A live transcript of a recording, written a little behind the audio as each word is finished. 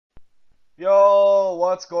Yo,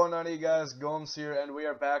 what's going on, you guys? Gomes here, and we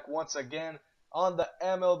are back once again on the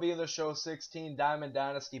MLB The Show 16 Diamond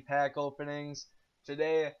Dynasty pack openings.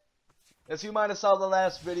 Today, as you might have saw the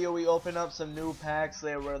last video, we opened up some new packs.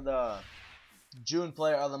 They were the June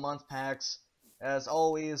Player of the Month packs. As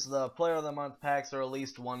always, the Player of the Month packs are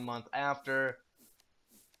released 1 month after.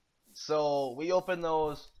 So, we opened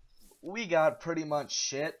those. We got pretty much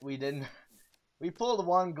shit. We pulled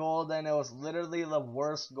one gold, and it was literally the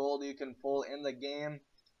worst gold you can pull in the game.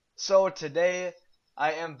 So today,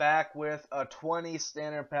 I am back with a 20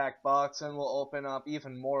 standard pack box, and we'll open up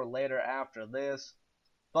even more later after this.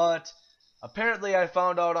 But apparently I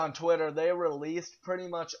found out on Twitter they released pretty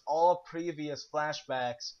much all previous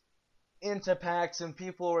flashbacks into packs, and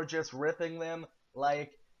people were just ripping them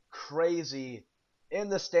like crazy in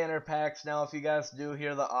the standard packs. Now, if you guys do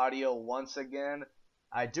hear the audio once again,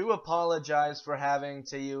 I do apologize for having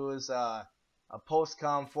to use a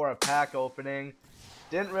post-com for a pack opening.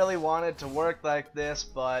 Didn't really want it to work like this,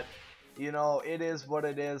 but you know, it is what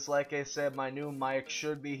it is. Like I said, my new mic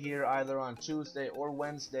should be here either on Tuesday or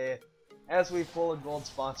Wednesday as we pull a gold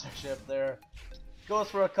sponsorship there. Goes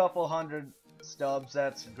for a couple hundred stubs,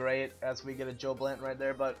 that's great, as we get a Joe Blanton right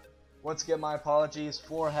there. But once again, my apologies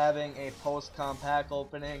for having a post-com pack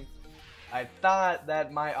opening. I thought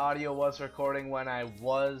that my audio was recording when I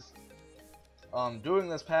was doing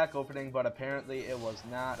this pack opening, but apparently it was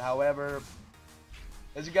not. However,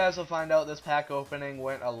 as you guys will find out, this pack opening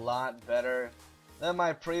went a lot better than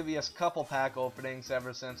my previous couple pack openings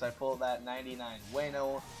ever since I pulled that 99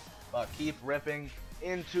 Wayno. But keep ripping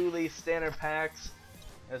into these standard packs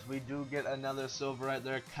as we do get another silver right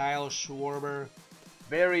there. Kyle Schwarber.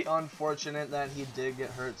 Very unfortunate that he did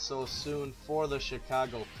get hurt so soon for the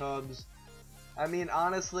Chicago Cubs. I mean,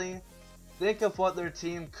 honestly, think of what their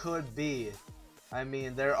team could be. I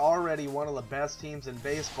mean, they're already one of the best teams in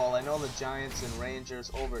baseball. I know the Giants and Rangers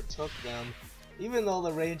overtook them, even though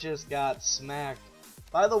the Rangers got smacked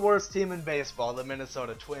by the worst team in baseball, the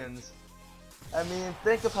Minnesota Twins. I mean,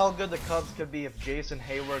 think of how good the Cubs could be if Jason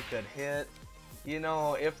Hayward could hit. You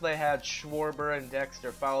know, if they had Schwarber and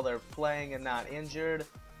Dexter Fowler playing and not injured,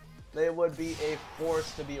 they would be a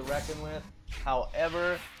force to be reckoned with.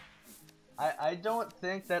 However, I don't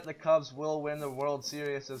think that the Cubs will win the World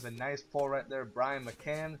Series. There's a nice pull right there. Brian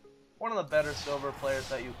McCann, one of the better silver players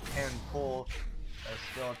that you can pull. They're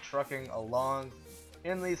still trucking along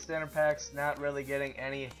in these standard packs, not really getting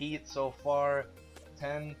any heat so far.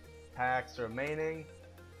 10 packs remaining,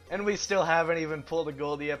 and we still haven't even pulled a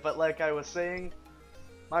gold yet. But like I was saying,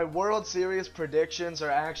 my World Series predictions are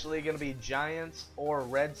actually going to be Giants or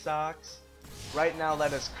Red Sox. Right now,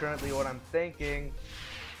 that is currently what I'm thinking.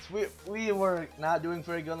 We were not doing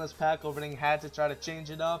very good in this pack opening, had to try to change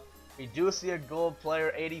it up. We do see a gold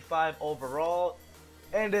player, 85 overall,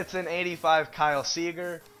 and it's an 85 Kyle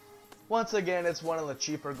Seager. Once again, it's one of the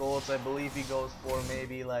cheaper golds. I believe he goes for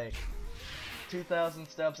maybe like 2,000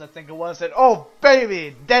 steps, I think it was. And oh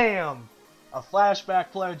baby, damn! A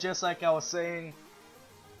flashback player, just like I was saying.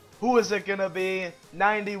 Who is it gonna be?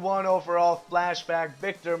 91 overall flashback,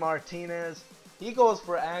 Victor Martinez. He goes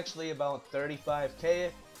for actually about 35k.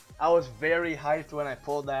 I was very hyped when I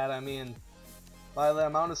pulled that. I mean, by the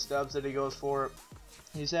amount of stubs that he goes for,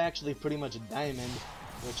 he's actually pretty much a diamond,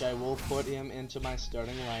 which I will put him into my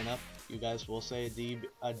starting lineup. You guys will say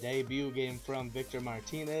a debut game from Victor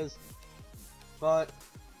Martinez. But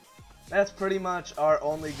that's pretty much our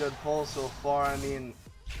only good pull so far. I mean,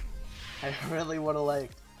 I really would have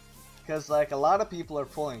liked, because like a lot of people are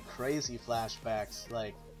pulling crazy flashbacks.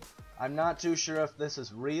 Like, I'm not too sure if this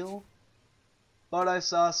is real, but I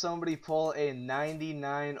saw somebody pull a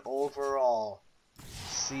 99 overall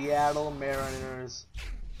Seattle Mariners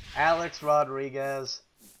Alex Rodriguez.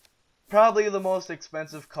 Probably the most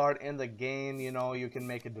expensive card in the game. You know, you can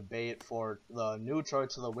make a debate for the new Troy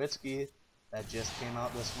Tulowitzki that just came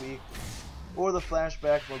out this week, or the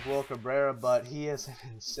flashback Miguel Cabrera, but he is an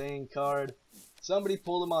insane card. Somebody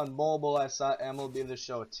pulled him on mobile. I saw MLB The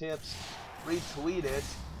Show tips retweet it,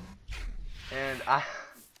 and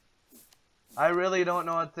I really don't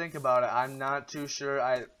know what to think about it. I'm not too sure.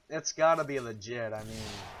 It's gotta be legit. I mean,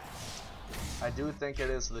 I do think it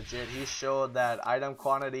is legit. He showed that item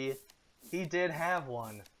quantity. He did have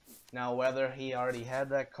one. Now, whether he already had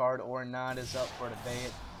that card or not is up for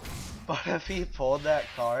debate. But if he pulled that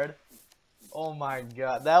card, oh my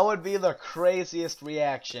god, that would be the craziest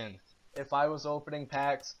reaction. If I was opening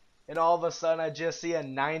packs and all of a sudden I just see a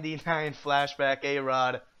 99 flashback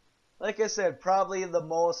A-Rod. Like I said, probably the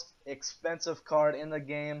most expensive card in the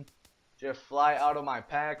game. Just fly out of my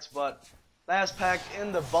packs. But last pack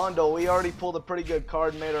in the bundle, we already pulled a pretty good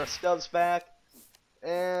card, made our stubs back.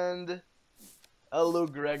 And a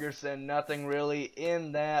Luke Gregerson, nothing really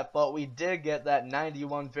in that, but we did get that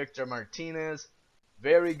 91 Victor Martinez.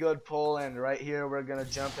 Very good pull, and right here we're going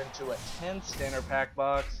to jump into a 10 standard pack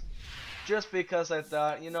box, just because I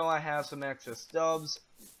thought, you know, I have some extra stubs.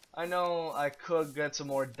 I know I could get some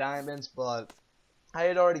more diamonds, but I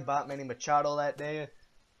had already bought Manny Machado that day,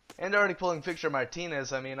 and already pulling Victor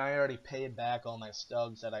Martinez. I mean, I already paid back all my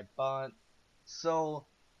stubs that I bought, so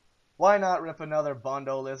why not rip another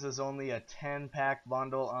bundle? This is only a 10 pack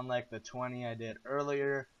bundle, unlike the 20 I did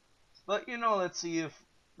earlier. But you know,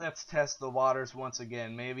 let's test the waters once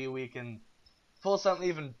again. Maybe we can pull something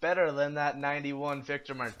even better than that 91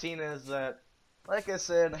 Victor Martinez that, like I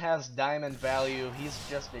said, has diamond value. He's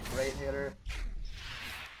just a great hitter.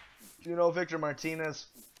 You know, Victor Martinez,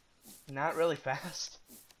 not really fast.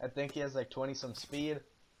 I think he has like 20 some speed.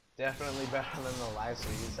 Definitely better than the live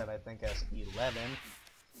series that I think has 11.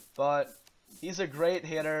 But he's a great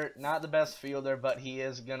hitter, not the best fielder, but he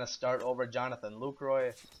is going to start over Jonathan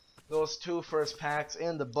Lucroy. Those two first packs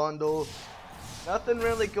in the bundle. Nothing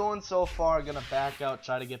really going so far. Going to back out,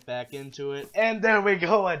 try to get back into it. And there we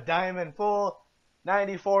go, a diamond pull.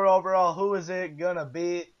 94 overall. Who is it going to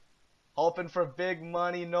be? Hoping for big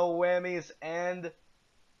money, no whammies, and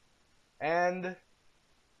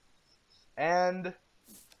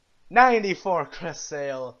 94 Chris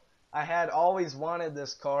Sale. I had always wanted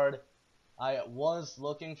this card. I was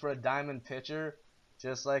looking for a diamond pitcher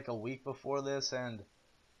just like a week before this, and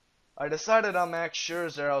I decided on Max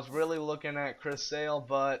Scherzer. I was really looking at Chris Sale,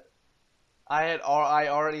 but I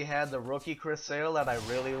already had the rookie Chris Sale that I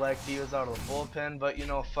really liked to use out of the bullpen, but you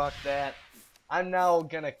know, fuck that. I'm now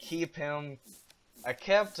gonna keep him. I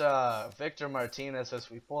kept Victor Martinez as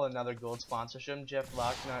we pull another gold sponsorship. Jeff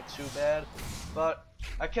Locke, not too bad. But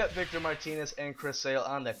I kept Victor Martinez and Chris Sale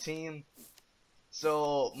on the team.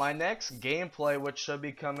 So my next gameplay, which should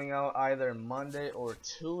be coming out either Monday or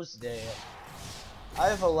Tuesday, I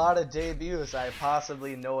have a lot of debuts. I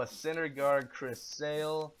possibly Noah Syndergaard, Chris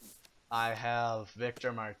Sale. I have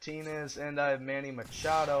Victor Martinez, and I have Manny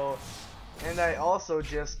Machado. And I also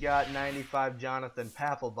just got 95 Jonathan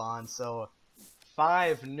Papelbon. So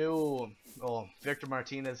 5 new, well, Victor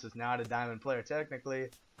Martinez is not a diamond player technically,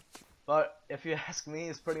 but if you ask me,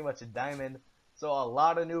 he's pretty much a diamond. So a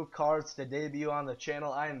lot of new cards to debut on the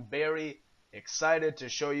channel. I am very excited to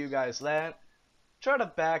show you guys that. Try to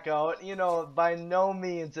back out, you know, by no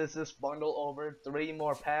means is this bundle over. 3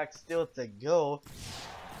 more packs still to go.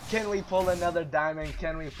 Can we pull another diamond?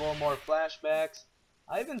 Can we pull more flashbacks?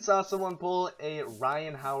 I even saw someone pull a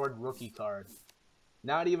Ryan Howard rookie card.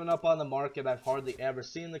 Not even up on the market. I've hardly ever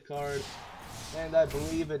seen the card, and I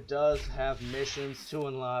believe it does have missions to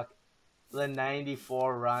unlock. The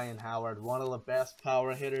 94 Ryan Howard, one of the best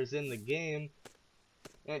power hitters in the game,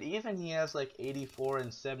 and even he has like 84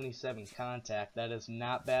 and 77 contact. That is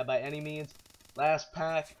not bad by any means. Last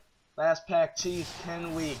pack cheese.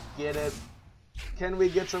 Can we get it? Can we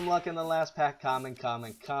get some luck in the last pack? Common.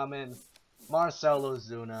 Marcell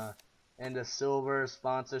Ozuna. And a silver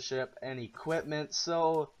sponsorship and equipment.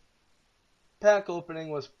 So pack opening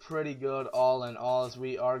was pretty good all in all, as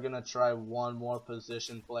we are gonna try one more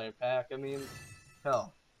position player pack. I mean,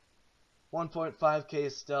 hell,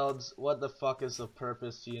 1.5k stubs. What the fuck is the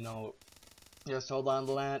purpose? You know, just hold on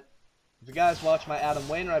to that. If you guys watch my Adam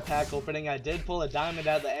Wainwright pack opening, I did pull a diamond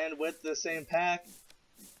at the end with the same pack,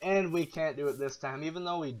 and we can't do it this time. Even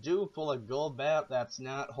though we do pull a gold bat, that's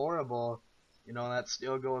not horrible. You know, that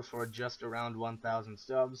still goes for just around 1,000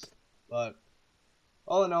 stubs. But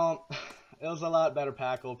all in all, it was a lot better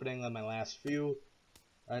pack opening than my last few.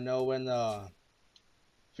 I know when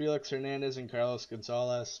Felix Hernandez and Carlos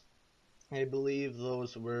Gonzalez, I believe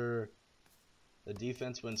those were the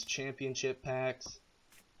defense wins championship packs.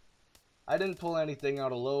 I didn't pull anything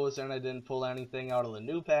out of Lowe's, and I didn't pull anything out of the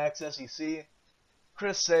new packs. As you see,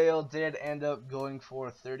 Chris Sale did end up going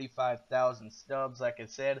for 35,000 stubs. Like I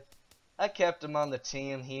said, I kept him on the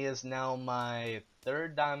team. He is now my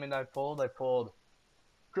 3rd diamond I pulled. I pulled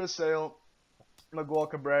Chris Sale, Miguel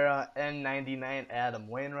Cabrera, and 99 Adam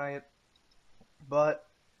Wainwright. But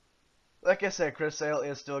like I said, Chris Sale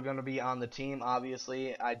is still going to be on the team.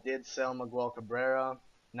 Obviously, I did sell Miguel Cabrera,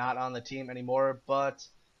 not on the team anymore. But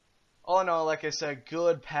all in all, like I said,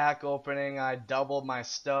 good pack opening. I doubled my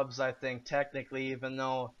stubs, I think, technically, even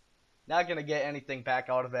though not going to get anything back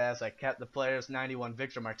out of it, as I kept the players 91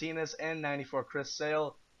 Victor Martinez and 94 Chris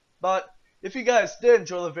Sale. But if you guys did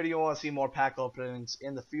enjoy the video and want to see more pack openings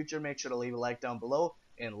in the future, make sure to leave a like down below.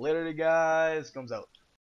 And literally, guys, Gomes out.